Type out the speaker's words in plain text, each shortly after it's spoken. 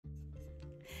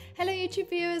Hello YouTube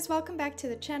viewers, welcome back to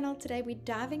the channel. Today we're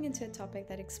diving into a topic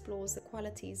that explores the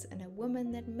qualities in a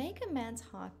woman that make a man's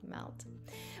heart melt.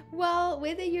 Well,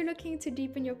 whether you're looking to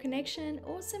deepen your connection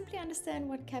or simply understand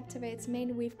what captivates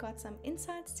men, we've got some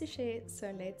insights to share,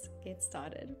 so let's get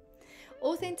started.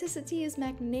 Authenticity is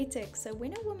magnetic, so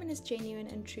when a woman is genuine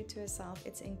and true to herself,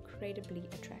 it's incredibly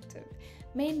attractive.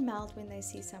 Men melt when they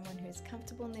see someone who is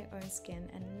comfortable in their own skin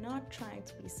and not trying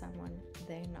to be someone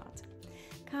they're not.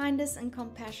 Kindness and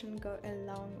compassion go a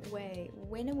long way.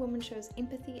 When a woman shows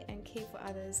empathy and care for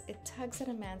others, it tugs at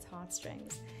a man's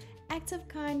heartstrings. Acts of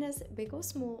kindness, big or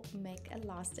small, make a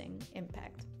lasting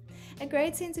impact. A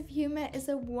great sense of humor is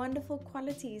a wonderful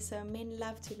quality, so men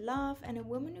love to laugh, and a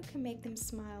woman who can make them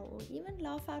smile or even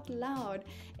laugh out loud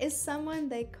is someone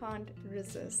they can't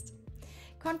resist.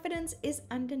 Confidence is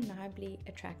undeniably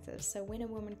attractive, so when a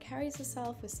woman carries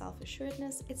herself with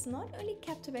self-assuredness, it's not only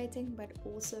captivating but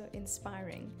also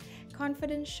inspiring.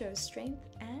 Confidence shows strength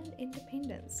and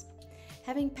independence.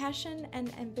 Having passion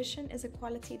and ambition is a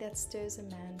quality that stirs a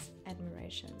man's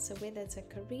admiration. So whether it's a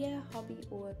career, hobby,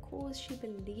 or a cause she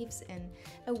believes in,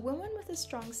 a woman with a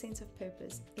strong sense of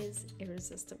purpose is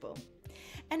irresistible.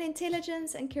 And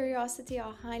intelligence and curiosity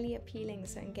are highly appealing,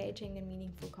 so engaging in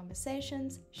meaningful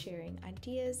conversations, sharing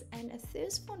ideas, and a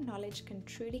thirst for knowledge can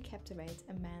truly captivate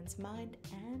a man's mind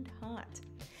and heart.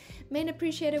 Men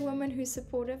appreciate a woman who's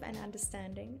supportive and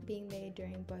understanding. Being there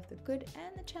during both the good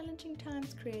and the challenging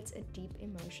times creates a deep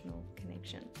emotional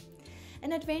connection.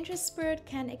 An adventurous spirit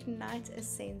can ignite a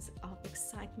sense of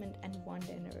excitement and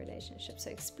wonder in a relationship.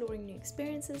 So exploring new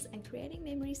experiences and creating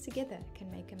memories together can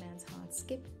make a man's heart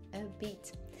skip a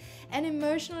beat. And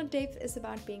emotional depth is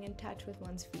about being in touch with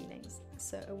one's feelings.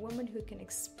 So a woman who can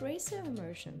express her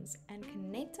emotions and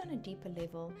connect on a deeper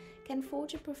level can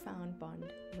forge a profound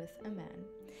bond with a man.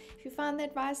 If you found the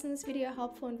advice in this video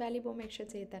helpful and valuable, make sure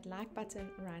to hit that like button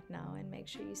right now and make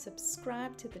sure you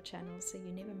subscribe to the channel so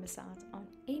you never miss out on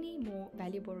any more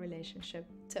valuable relationship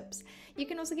tips. You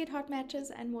can also get hot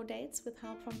matches and more dates with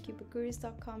help from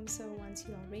cupidgurus.com. So once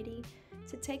you are ready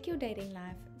to take your dating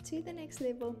life to the next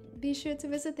level, be sure to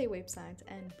visit their website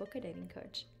and book a dating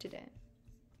coach today.